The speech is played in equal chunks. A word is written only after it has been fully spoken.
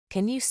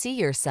Can you see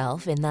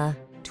yourself in the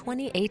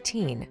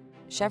 2018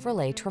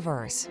 Chevrolet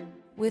Traverse?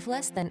 With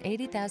less than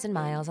 80,000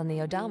 miles on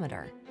the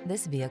odometer,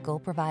 this vehicle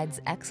provides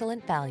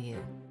excellent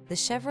value. The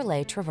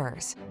Chevrolet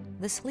Traverse,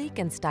 the sleek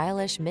and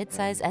stylish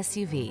midsize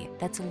SUV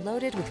that's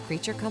loaded with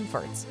creature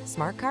comforts,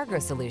 smart cargo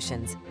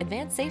solutions,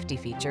 advanced safety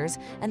features,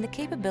 and the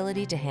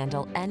capability to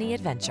handle any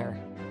adventure.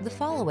 The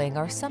following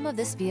are some of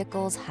this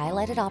vehicle's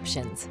highlighted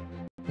options: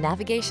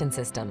 navigation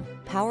system,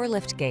 power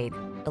liftgate,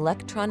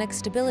 electronic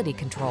stability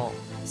control,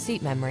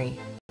 seat memory,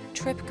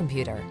 trip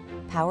computer,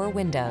 power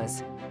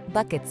windows,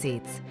 bucket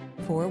seats,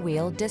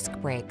 four-wheel disc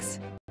brakes,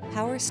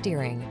 power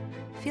steering.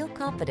 Feel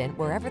confident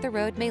wherever the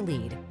road may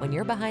lead when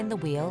you're behind the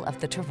wheel of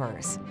the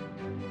Traverse.